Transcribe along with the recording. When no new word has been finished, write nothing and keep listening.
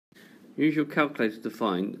Use your calculator to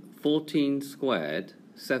find 14 squared,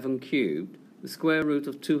 7 cubed, the square root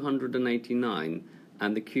of 289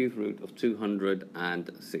 and the cube root of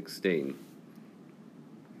 216.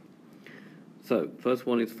 So, first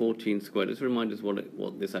one is 14 squared. Let's remind us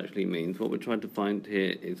what this actually means. What we're trying to find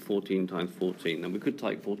here is 14 times 14. And we could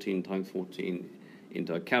type 14 times 14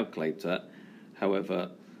 into a calculator.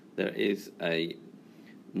 However, there is a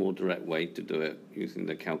more direct way to do it using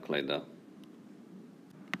the calculator.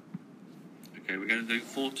 Okay, we're going to do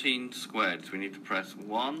 14 squared. So we need to press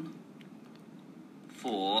 1,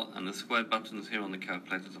 4, and the squared button is here on the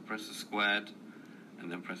calculator. So press the squared, and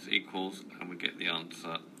then press equals, and we get the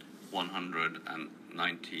answer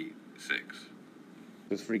 196.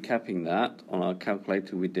 Just recapping that, on our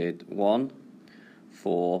calculator we did 1,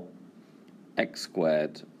 4, x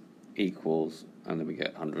squared equals, and then we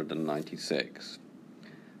get 196.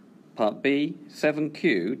 Part B, 7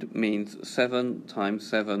 cubed means 7 times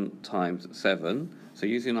 7 times 7. So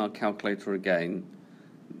using our calculator again,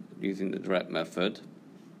 using the direct method,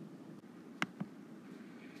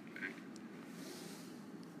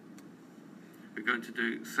 we're going to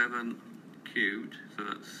do 7 cubed, so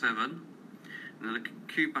that's 7. And then the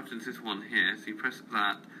cube button is this one here, so you press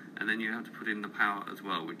that, and then you have to put in the power as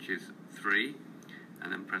well, which is 3,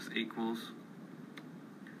 and then press equals.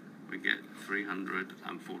 We get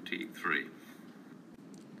 343.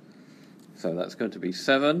 So that's going to be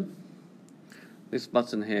 7. This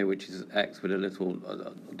button here, which is x with a little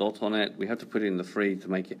dot on it, we have to put in the 3 to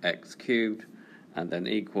make it x cubed, and then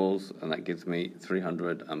equals, and that gives me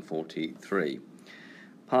 343.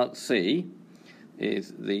 Part C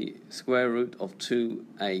is the square root of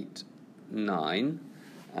 289,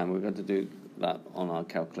 and we're going to do that on our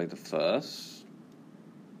calculator first.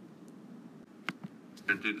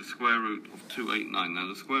 We're going to do the square root of 289. Now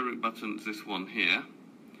the square root button is this one here.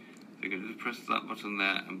 So you're going to just press that button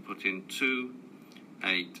there and put in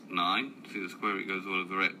 289. See the square root goes all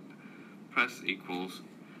over it. Press equals,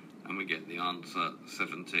 and we get the answer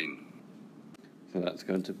 17. So that's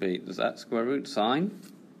going to be, there's that square root sign,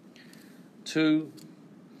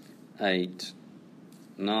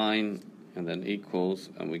 289, and then equals,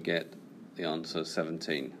 and we get the answer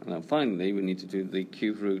 17. And then finally we need to do the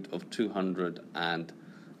cube root of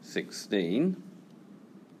 216.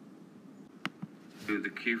 Do the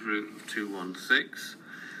cube root of 216.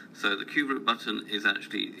 So the cube root button is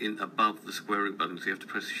actually above the square root button, so you have to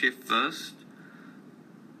press shift first,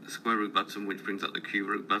 the square root button, which brings up the cube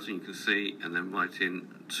root button, you can see, and then write in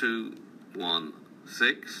 216. So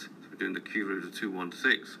we're doing the cube root of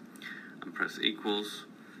 216, and press equals,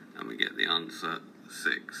 and we get the answer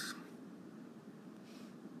 6.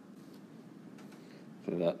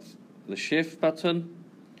 So that's the shift button,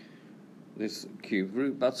 this cube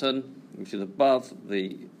root button, which is above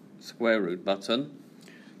the square root button.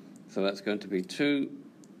 So that's going to be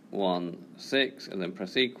 216, and then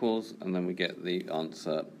press equals, and then we get the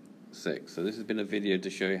answer 6. So this has been a video to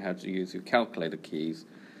show you how to use your calculator keys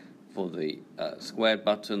for the square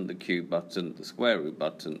button, the cube button, the square root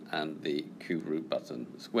button, and the cube root button.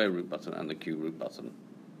 The square root button and the cube root button.